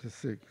John chapter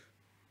 6.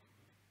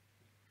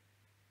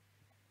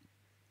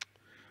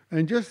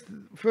 And just,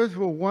 first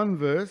of all, one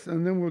verse,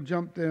 and then we'll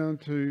jump down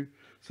to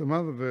some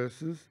other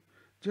verses.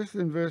 Just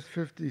in verse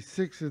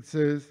 56 it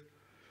says,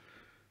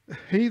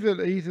 "He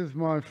that eateth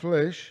my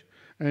flesh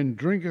and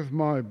drinketh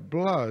my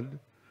blood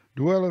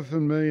dwelleth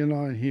in me and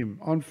I in him."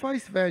 On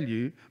face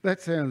value, that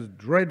sounds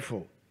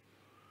dreadful.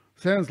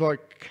 Sounds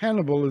like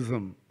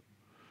cannibalism.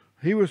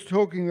 He was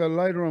talking that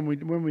later on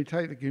when we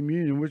take the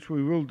communion, which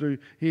we will do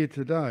here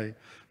today,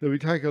 that we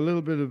take a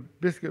little bit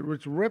of biscuit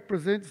which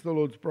represents the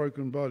Lord's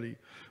broken body.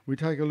 We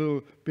take a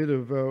little bit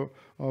of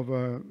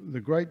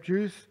the grape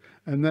juice,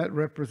 and that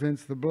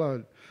represents the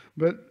blood.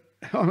 But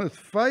on its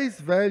face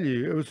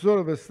value, it was sort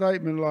of a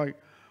statement like,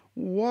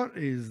 what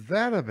is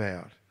that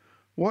about?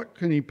 What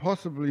can he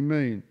possibly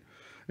mean?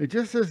 It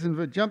just says,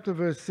 jump to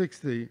verse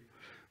 60,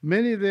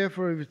 "Many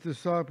therefore of his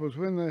disciples,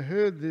 when they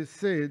heard this,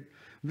 said,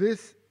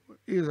 This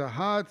is a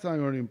hard saying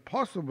or an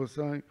impossible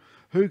saying,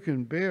 who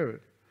can bear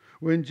it?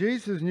 When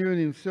Jesus knew in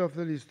himself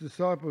that his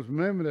disciples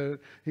murmured at it,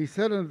 he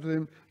said unto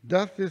them,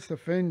 Doth this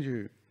offend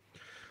you?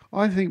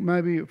 I think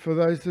maybe for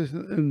those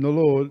in the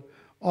Lord,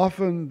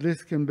 often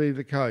this can be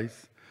the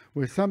case,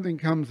 where something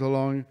comes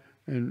along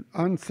and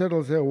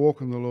unsettles our walk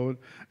in the Lord,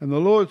 and the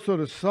Lord sort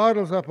of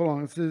sidles up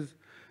along and says,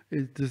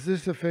 does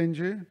this offend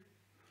you?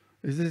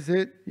 Is this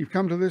it? You've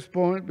come to this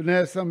point, but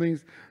now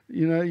something's,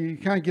 you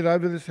can't get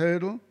over this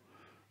hurdle.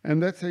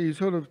 And that's how you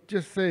sort of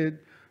just said,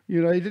 he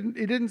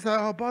didn't say,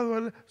 oh, by the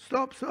way,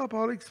 stop,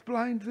 I'll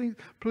explain things.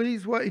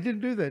 Please wait. He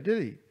didn't do that,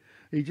 did he?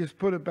 He just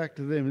put it back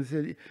to them and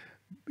said,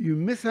 you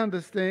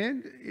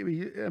misunderstand,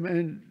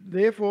 and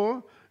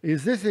therefore,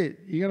 is this it?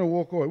 You're going to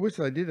walk away, which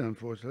they did,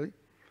 unfortunately.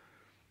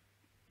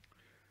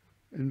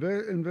 In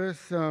verse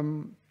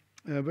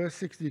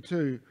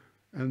 62,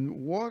 and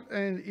what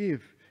and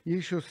if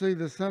ye shall see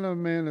the Son of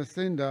Man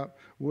ascend up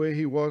where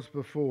he was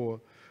before?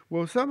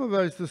 Well, some of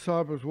those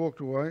disciples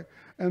walked away,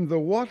 and the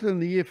what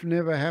and the if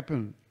never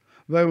happened.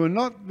 They were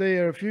not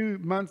there a few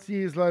months,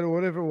 years later,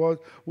 whatever it was,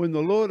 when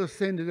the Lord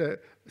ascended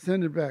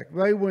back.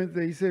 They weren't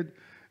there. He said,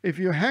 if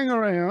you hang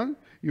around,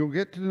 you'll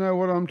get to know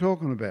what I'm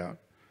talking about.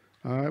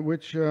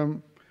 Which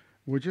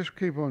we'll just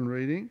keep on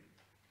reading.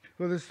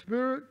 For the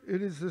Spirit,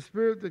 it is the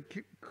Spirit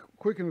that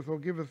quickeneth or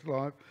giveth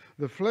life.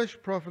 The flesh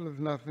profiteth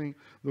nothing.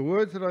 The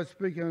words that I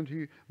speak unto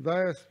you, they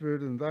are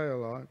spirit and they are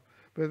life.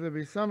 But there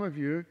be some of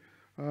you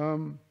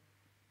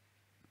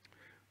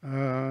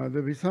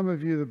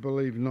that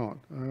believe not.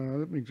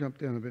 Let me jump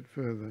down a bit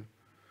further.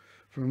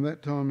 From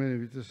that time, many of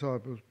his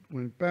disciples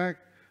went back,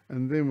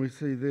 and then we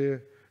see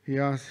there he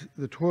asked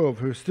the 12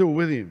 who are still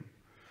with him.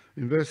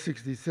 In verse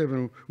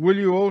 67, will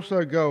you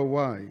also go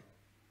away?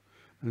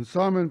 And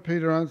Simon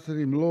Peter answered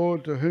him,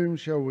 Lord, to whom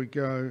shall we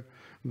go?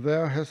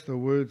 Thou hast the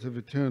words of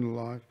eternal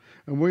life,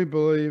 and we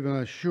believe and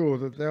are sure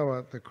that thou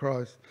art the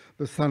Christ,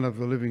 the Son of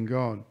the living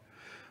God.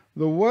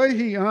 The way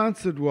he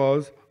answered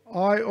was,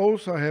 I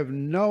also have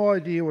no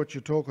idea what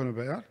you're talking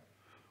about.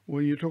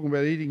 Well, you're talking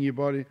about eating your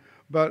body,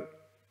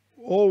 but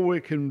all we're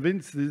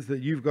convinced is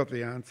that you've got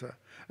the answer.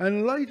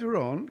 And later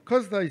on,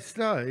 because they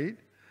stayed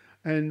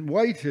and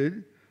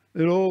waited,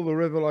 then all the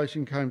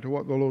revelation came to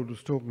what the Lord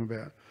was talking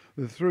about.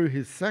 That through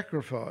his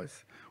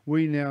sacrifice,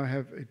 we now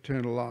have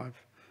eternal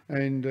life.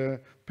 And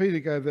Peter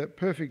gave that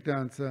perfect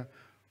answer.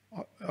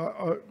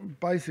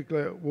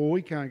 Basically, well,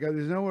 we can't go.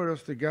 There's nowhere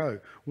else to go.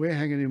 We're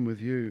hanging in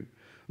with you.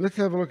 Let's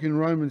have a look in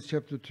Romans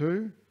chapter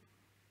 2.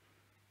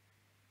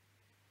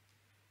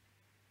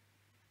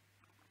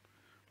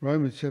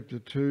 Romans chapter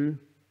 2.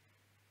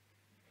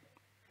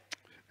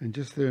 And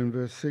just there in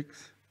verse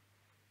 6.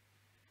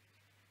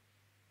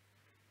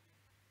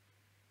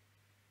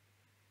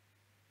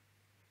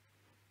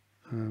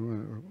 I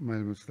made a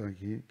mistake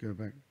here. Go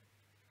back.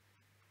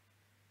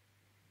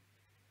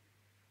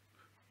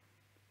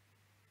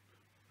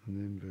 And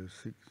then verse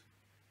 6.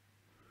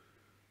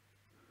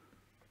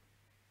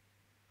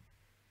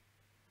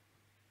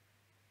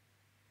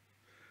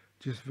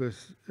 Just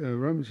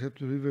Romans chapter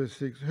 2, verse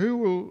 6. Who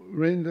will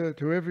render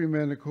to every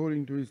man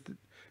according to his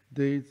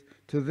deeds?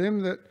 To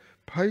them that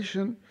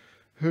patient,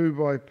 who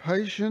by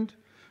patient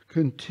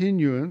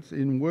continuance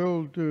in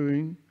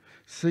well-doing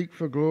seek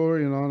for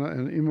glory and honour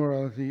and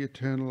immorality,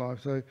 eternal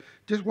life. So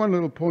just one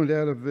little point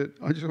out of that.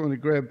 I just want to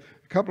grab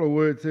a couple of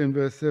words there in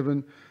verse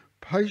 7.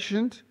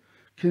 Patient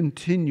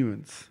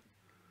continuance.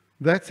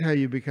 That's how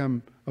you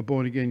become a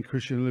born-again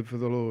Christian and live for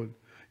the Lord.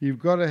 You've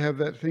got to have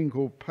that thing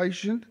called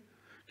patient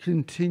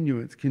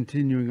continuance,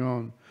 continuing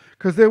on.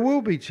 Because there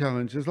will be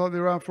challenges like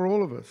there are for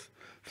all of us.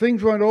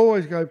 Things won't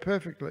always go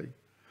perfectly.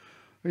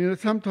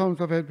 Sometimes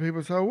I've had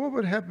people say, what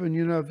would happen,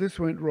 if this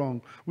went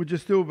wrong? Would you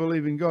still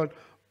believe in God?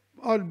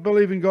 I'd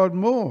believe in God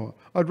more.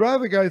 I'd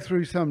rather go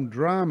through some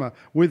drama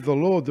with the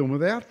Lord than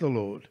without the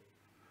Lord.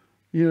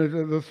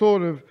 The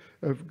thought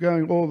of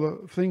going all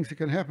the things that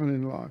can happen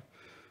in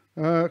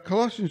life.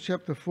 Colossians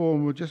chapter 4,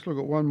 and we'll just look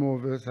at one more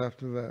verse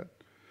after that.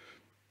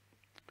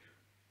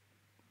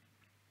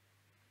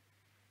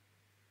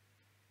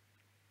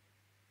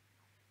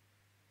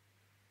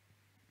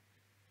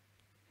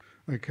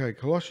 Okay,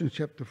 Colossians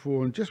chapter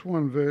 4, and just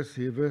one verse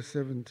here, verse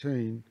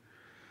 17.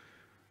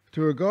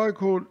 To a guy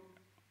called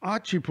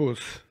Archippus.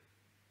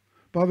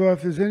 By the way,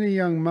 if there's any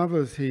young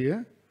mothers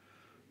here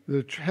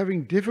that are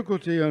having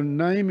difficulty on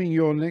naming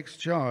your next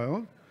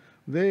child,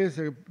 there's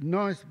a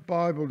nice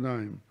Bible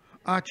name,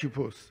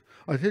 Archippus.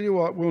 I tell you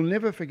what, we'll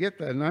never forget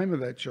the name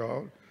of that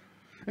child.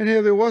 And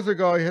here there was a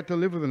guy who had to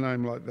live with a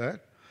name like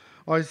that.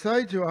 I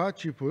say to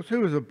Archippus,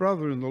 who is a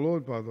brother in the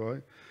Lord, by the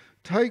way,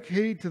 take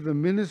heed to the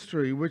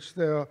ministry which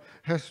thou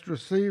hast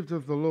received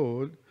of the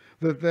Lord,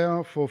 that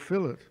thou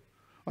fulfill it.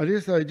 I dare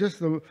say,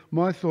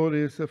 my thought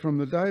is that from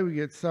the day we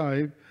get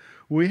saved,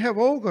 we have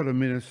all got a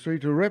ministry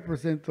to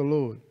represent the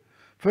Lord.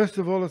 First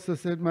of all, as I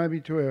said, maybe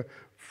to our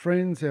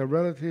friends, our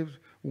relatives,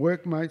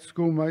 workmates,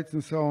 schoolmates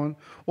and so on,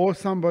 or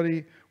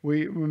somebody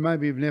we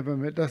maybe have never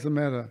met, doesn't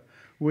matter.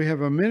 We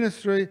have a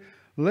ministry.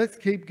 Let's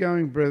keep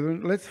going,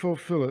 brethren. Let's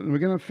fulfill it. And we're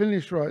going to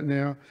finish right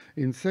now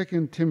in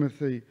 2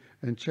 Timothy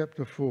and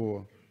chapter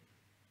 4.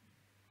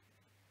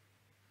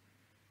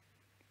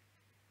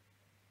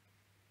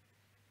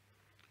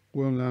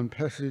 well-known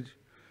passage,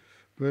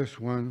 verse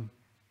 1.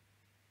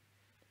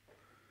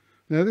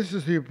 Now this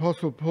is the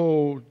Apostle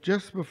Paul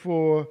just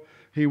before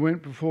he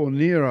went before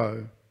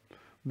Nero,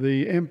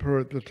 the emperor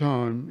at the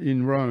time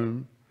in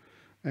Rome,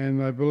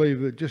 and I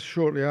believe that just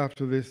shortly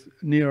after this,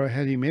 Nero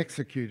had him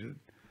executed.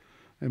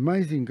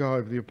 Amazing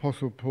guy, the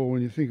Apostle Paul,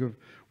 when you think of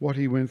what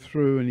he went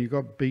through, and he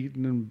got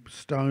beaten and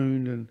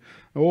stoned and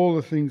all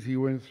the things he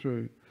went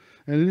through.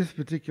 And in this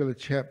particular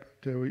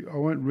chapter, I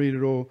won't read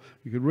it all,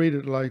 you could read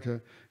it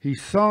later, he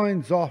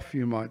signs off,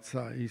 you might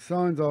say. He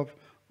signs off,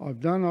 I've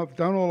done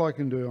all I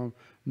can do, I'm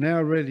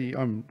now ready,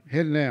 I'm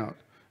heading out.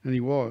 And he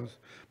was.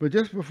 But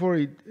just before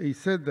he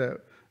said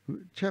that,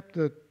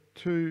 chapter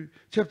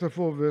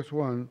 4, verse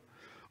 1,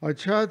 I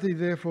charge thee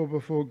therefore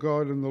before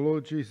God and the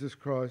Lord Jesus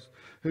Christ,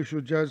 who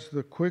shall judge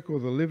the quick or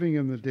the living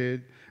and the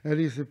dead at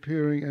his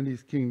appearing and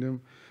his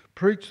kingdom,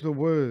 preach the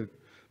word,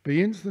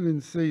 be instant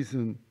in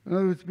season. In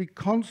other words, be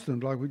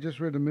constant, like we just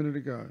read a minute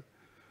ago.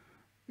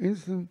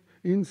 Instant,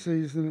 in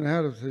season and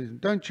out of season.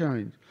 Don't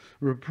change.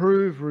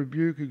 Reprove,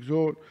 rebuke,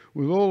 exhort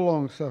with all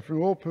long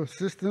suffering, all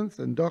persistence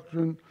and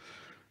doctrine.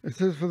 It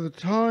says, for the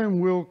time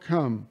will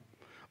come.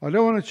 I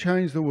don't want to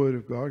change the word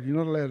of God. You're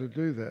not allowed to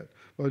do that.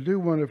 But I do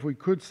wonder if we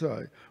could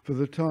say, for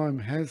the time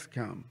has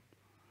come.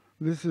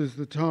 This is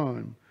the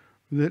time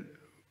that,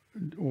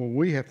 or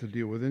we have to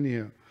deal with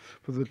anyhow.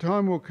 For the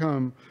time will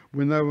come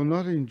when they will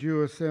not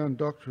endure sound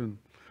doctrine,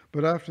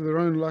 but after their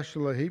own lust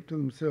shall they heap to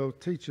themselves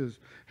teachers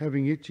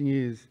having itching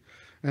ears,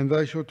 and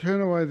they shall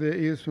turn away their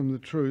ears from the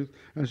truth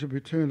and shall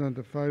be turned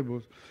unto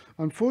fables.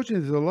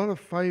 Unfortunately, there's a lot of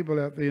fable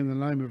out there in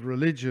the name of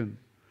religion.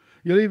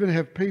 You'll even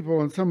have people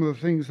on some of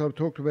the things I've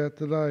talked about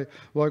today,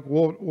 like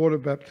water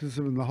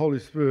baptism and the Holy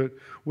Spirit,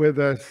 where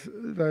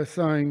they're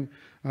saying,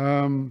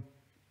 you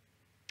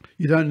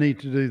don't need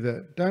to do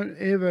that. Don't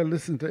ever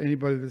listen to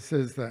anybody that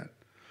says that.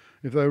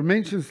 If they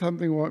mention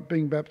something like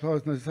being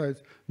baptised and they say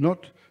it's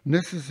not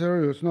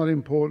necessary or it's not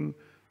important,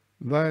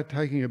 they are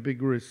taking a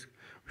big risk.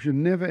 We should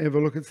never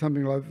ever look at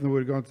something like the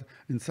Word of God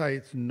and say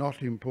it's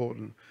not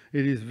important.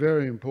 It is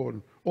very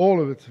important. All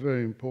of it's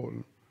very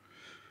important.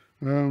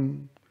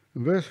 In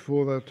verse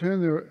 4,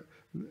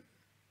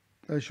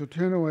 they shall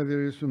turn away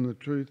their ears from the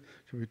truth,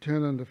 shall be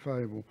turned unto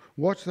fable.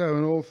 Watch thou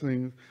in all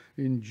things,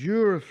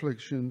 endure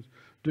afflictions,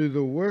 do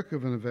the work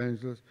of an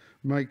evangelist,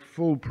 make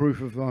full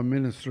proof of thy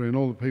ministry. And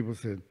all the people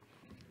said,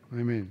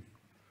 Amen.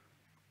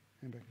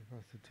 Hand back to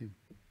Pastor Tim.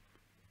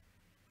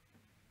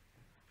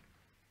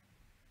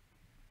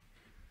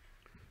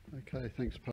 Okay, thanks, Pastor.